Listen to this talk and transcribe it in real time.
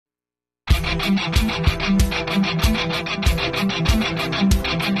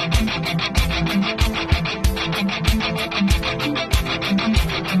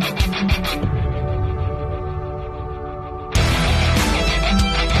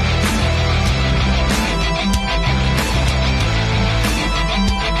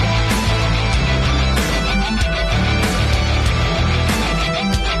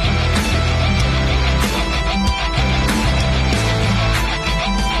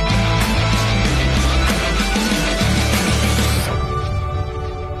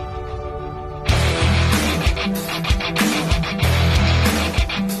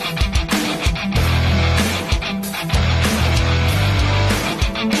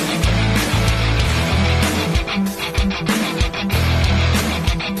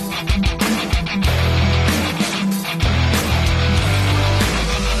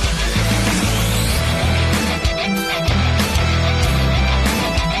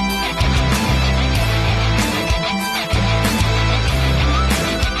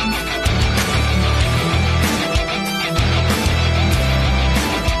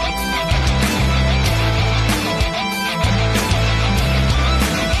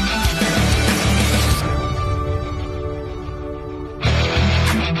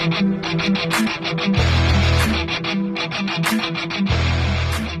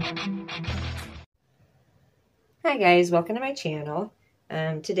Hi guys, welcome to my channel.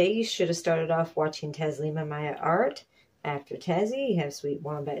 Today you should have started off watching Taslima Maya Art. After Tazzy, you have Sweet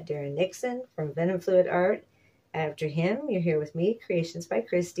Wombat Darren Nixon from Venom Fluid Art. After him, you're here with me, Creations by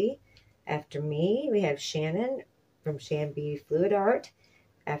Christy. After me, we have Shannon from ShanB Fluid Art.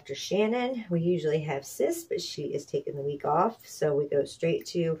 After Shannon, we usually have Sis, but she is taking the week off, so we go straight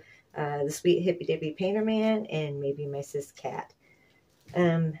to the sweet Hippy Dippy Painterman and maybe my sis Cat.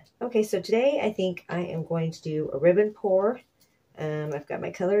 Okay, so today I think I am going to do a ribbon pour. I've got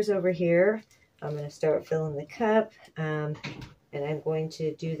my colors over here. I'm going to start filling the cup, and I'm going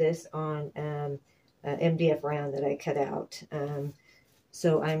to do this on MDF round that I cut out.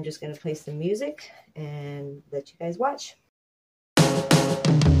 So I'm just going to play some music and let you guys watch.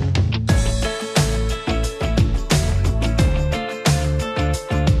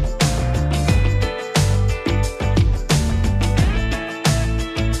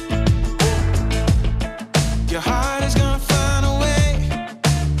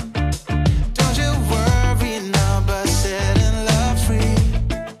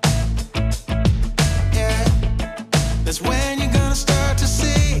 When you're gonna start to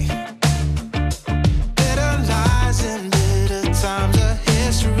see better lies in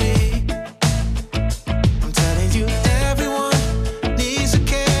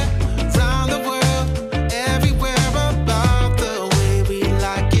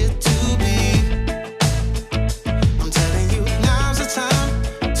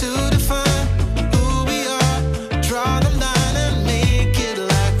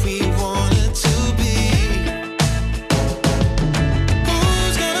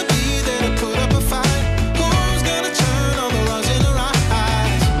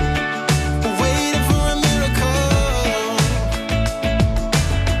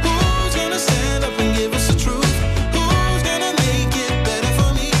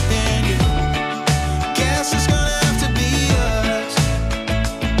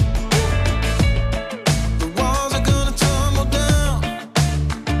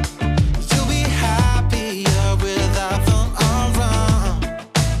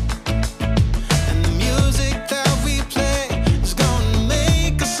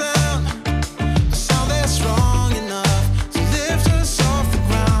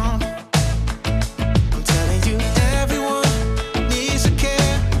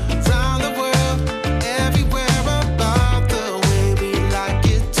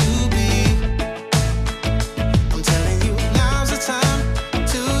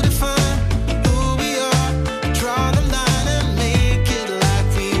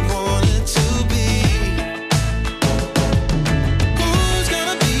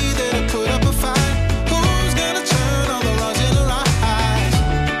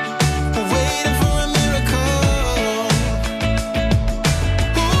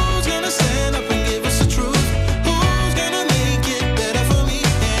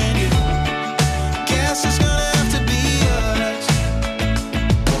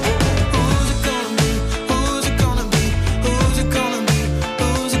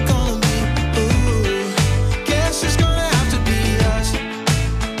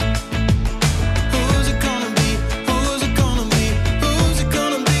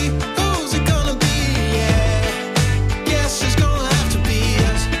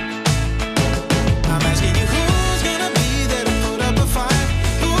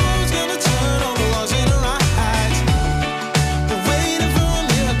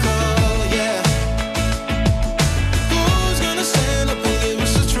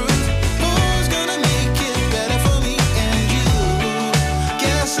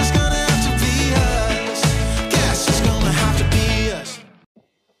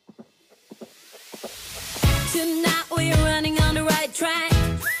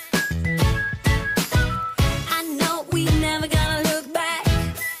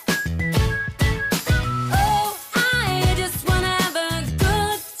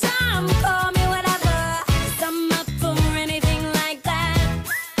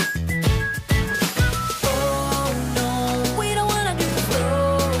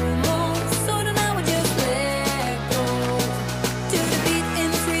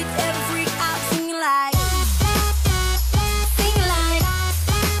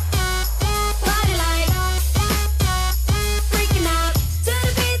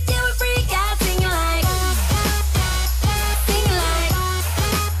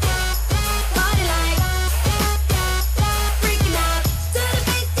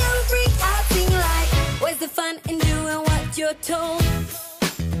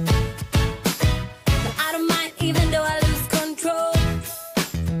I don't mind even though I lose control.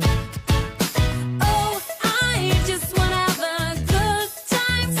 Oh, I just wanna have a good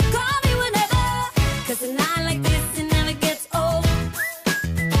time, so call me whenever, 'cause a night like this, it never gets old.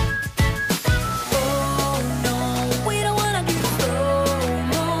 Oh no, we don't wanna do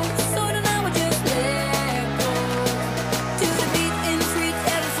slow-mo, so tonight we just let go. To the beat and treat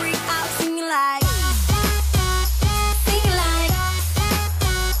every freak out, singing like,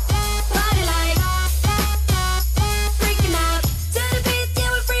 party like, freaking out. To the beat,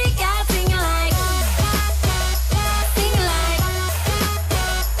 yeah, we freak out, singing like,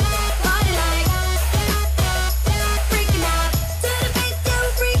 party like, freaking out. To the beat, yeah, we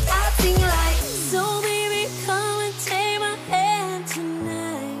freak out, singing like. So baby, come and take my hand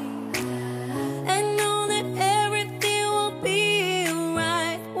tonight, and know that everything will be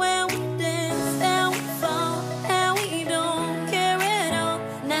alright when we dance and we fall and we don't care at all.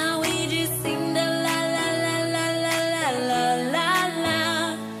 Now we just sing the la la la la la la la la la.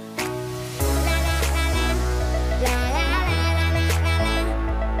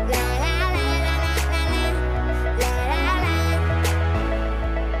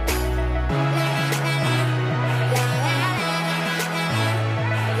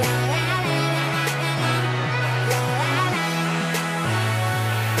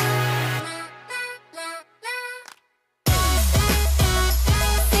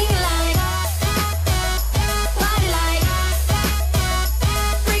 Sing like, party like,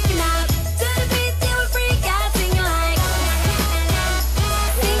 freaking out. To the beat, yeah, we freak out, singing like,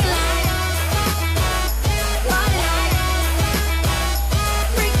 party like,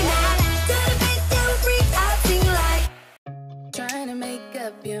 freaking out. To the beat, yeah, we freak out, singing like. Trying to make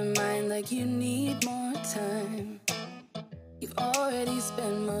up your mind like you need more time. You've already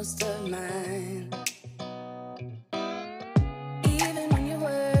spent most of mine. Even when your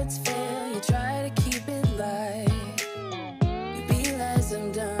words fail, you try to keep it light. You realize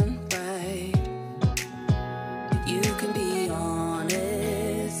I'm done right. But you can be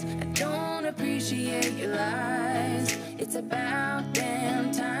honest. I don't appreciate your lies. It's about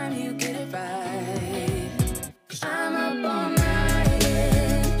damn time you get it right. I'm up all night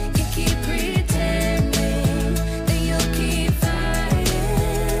and you keep pretending that you'll keep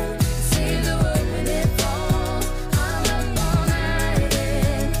fighting. Save the world when it falls. I'm up all night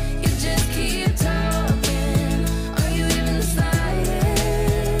and you just keep talking. Are you even the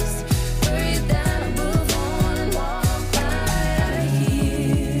slightest worried that I'll move on and walk by you?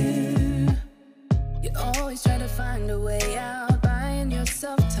 You always try to find a way out, buying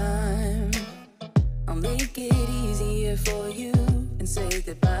yourself time. I'll make it easier for you and say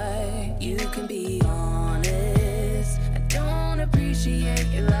goodbye. You can be honest. I don't appreciate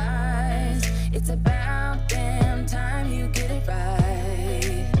your lies. It's about damn time you get it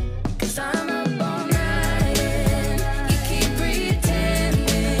right. 'Cause I'm up all night and you keep pretending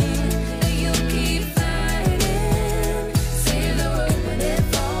that you'll keep fighting. Save the world when it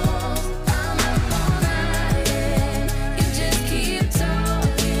falls. I'm up all night and you just keep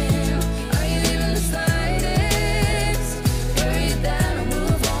talking. Are you even the slightest worried that I'll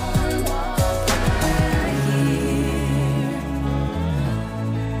move on and walk right here?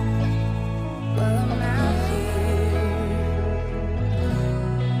 Well, I'm out here.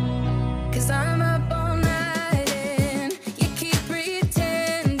 'Cause I'm up all night and you keep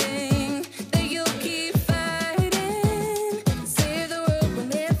pretending that you'll keep fighting. Save the world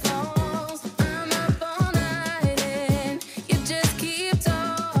when it falls. I'm up all night and you just keep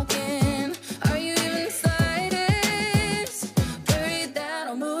talking. Are you even the slightest worried that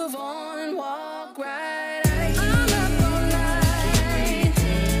I'll move on and walk right out here? I'm up all night,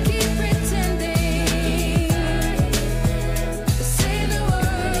 keep pretending. Save the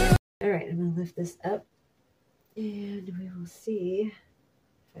world. All right, I'm going to lift this up and we will see if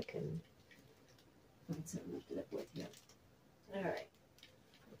I can find something to lift it up with here. All right.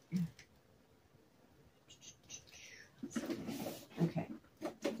 Okay.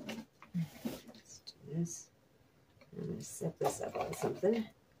 Let's do this. I'm going to set this up on something.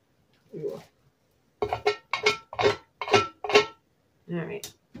 Ooh. All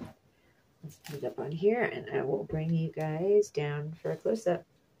right. Let's put it up on here and I will bring you guys down for a close-up.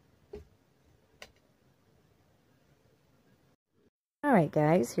 Alright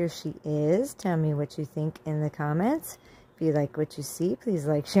guys, here she is. Tell me what you think in the comments. If you like what you see, please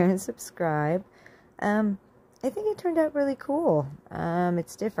like, share, and subscribe. I think it turned out really cool.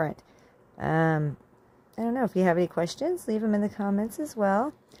 It's different. I don't know, if you have any questions, leave them in the comments as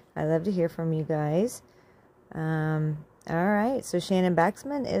well. I love to hear from you guys. Alright, so Shannon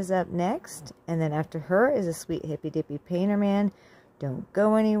Baxman is up next. And then after her is a sweet hippy dippy Painterman, Don't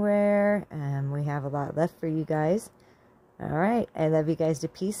go anywhere. We have a lot left for you guys. All right. I love you guys to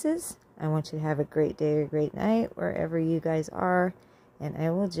pieces. I want you to have a great day or great night wherever you guys are. And I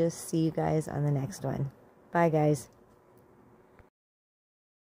will just see you guys on the next one. Bye, guys.